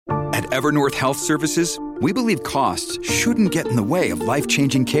At Evernorth Health Services, we believe costs shouldn't get in the way of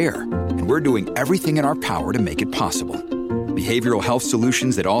life-changing care, and we're doing everything in our power to make it possible. Behavioral health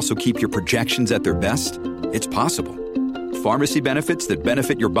solutions that also keep your projections at their best? It's possible. Pharmacy benefits that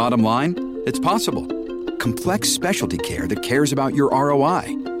benefit your bottom line? It's possible. Complex specialty care that cares about your ROI?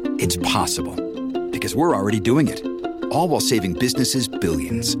 It's possible. Because we're already doing it. All while saving businesses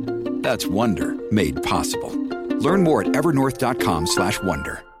billions. That's Wonder made possible. Learn more at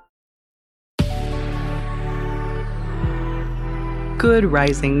evernorth.com/wonder. Good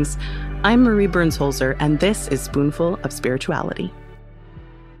risings. I'm Marie Burns-Holzer, and this is Spoonful of Spirituality.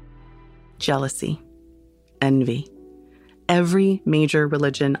 Jealousy. Envy. Every major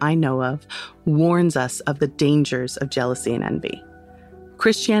religion I know of warns us of the dangers of jealousy and envy.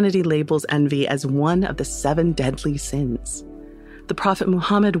 Christianity labels envy as one of the 7 deadly sins. The Prophet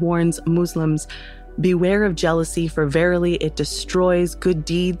Muhammad warns Muslims, "Beware of jealousy, for verily it destroys good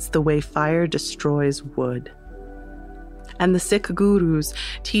deeds the way fire destroys wood." And the Sikh gurus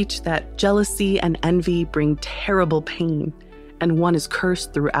teach that jealousy and envy bring terrible pain, and one is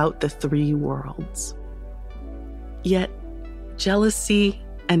cursed throughout the 3 worlds. Yet, jealousy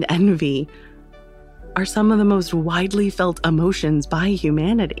and envy are some of the most widely felt emotions by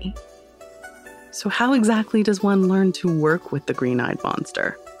humanity. So how exactly does one learn to work with the green-eyed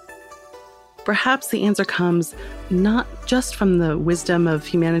monster? Perhaps the answer comes not just from the wisdom of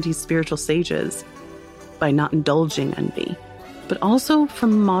humanity's spiritual sages, by not indulging envy, but also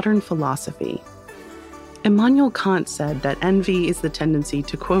from modern philosophy. Immanuel Kant said that envy is the tendency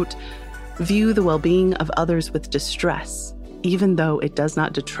to, quote, view the well-being of others with distress, even though it does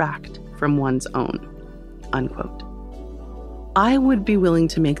not detract from one's own, unquote. I would be willing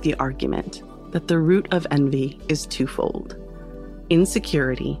to make the argument that the root of envy is twofold: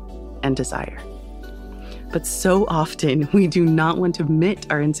 insecurity and desire. But so often we do not want to admit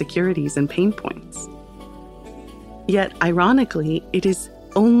our insecurities and pain points. Yet, ironically, it is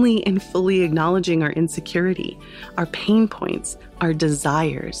only in fully acknowledging our insecurity, our pain points, our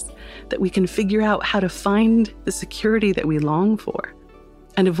desires, that we can figure out how to find the security that we long for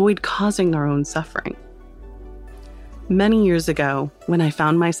and avoid causing our own suffering. Many years ago, when I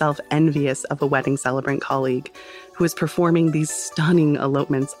found myself envious of a wedding celebrant colleague who was performing these stunning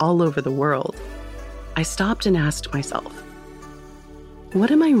elopements all over the world, I stopped and asked myself,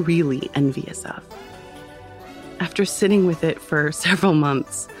 what am I really envious of? After sitting with it for several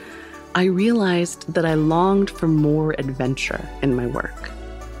months, I realized that I longed for more adventure in my work.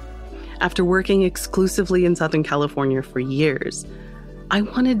 After working exclusively in Southern California for years, I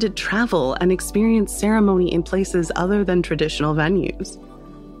wanted to travel and experience ceremony in places other than traditional venues.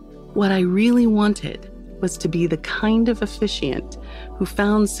 What I really wanted was to be the kind of officiant who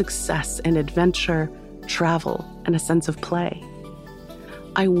found success in adventure, travel, and a sense of play.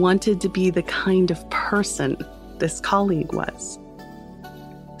 I wanted to be the kind of person this colleague was.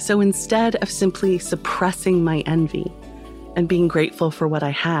 So instead of simply suppressing my envy and being grateful for what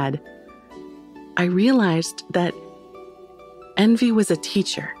I had, I realized that envy was a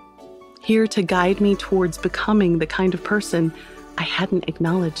teacher, here to guide me towards becoming the kind of person I hadn't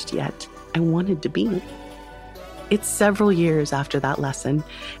acknowledged yet I wanted to be. It's several years after that lesson,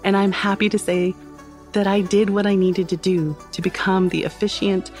 and I'm happy to say that I did what I needed to do to become the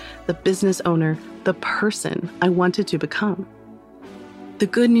officiant, the business owner, the person I wanted to become. The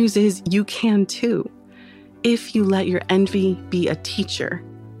good news is you can too, if you let your envy be a teacher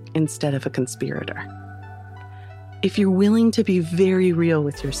instead of a conspirator. If you're willing to be very real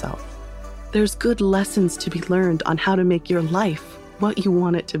with yourself, there's good lessons to be learned on how to make your life what you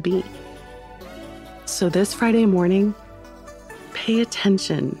want it to be. So this Friday morning, pay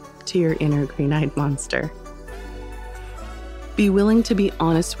attention to your inner green-eyed monster. Be willing to be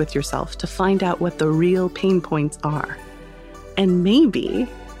honest with yourself to find out what the real pain points are. And maybe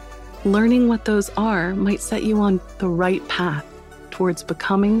learning what those are might set you on the right path towards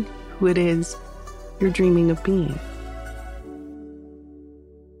becoming who it is you're dreaming of being.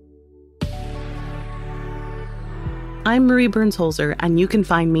 I'm Marie Burns-Holzer, and you can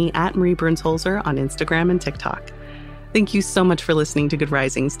find me at Marie Burns-Holzer on Instagram and TikTok. Thank you so much for listening to Good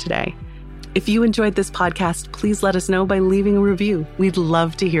Risings today. If you enjoyed this podcast, please let us know by leaving a review. We'd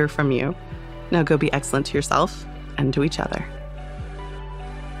love to hear from you. Now go be excellent to yourself and to each other.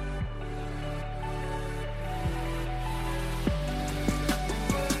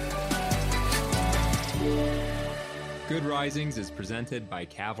 Good Risings is presented by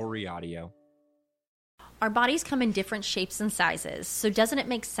Cavalry Audio. Our bodies come in different shapes and sizes, so doesn't it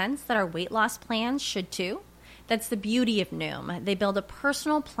make sense that our weight loss plans should too? That's the beauty of Noom. They build a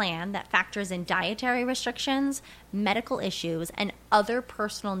personal plan that factors in dietary restrictions, medical issues, and other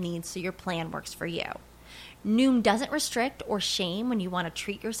personal needs so your plan works for you. Noom doesn't restrict or shame when you want to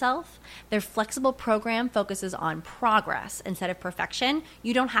treat yourself. Their flexible program focuses on progress instead of perfection.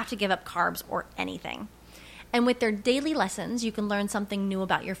 You don't have to give up carbs or anything. And with their daily lessons, you can learn something new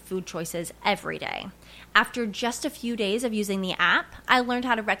about your food choices every day. After just a few days of using the app, I learned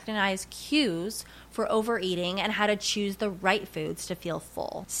how to recognize cues for overeating and how to choose the right foods to feel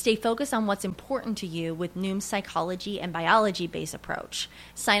full. Stay focused on what's important to you with Noom's psychology and biology-based approach.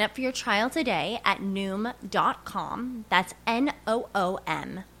 Sign up for your trial today at Noom.com. That's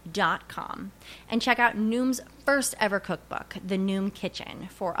Noom.com. And check out Noom's first ever cookbook, The Noom Kitchen,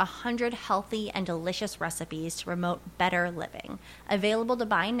 for 100 healthy and delicious recipes to promote better living. Available to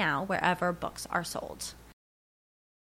buy now wherever books are sold.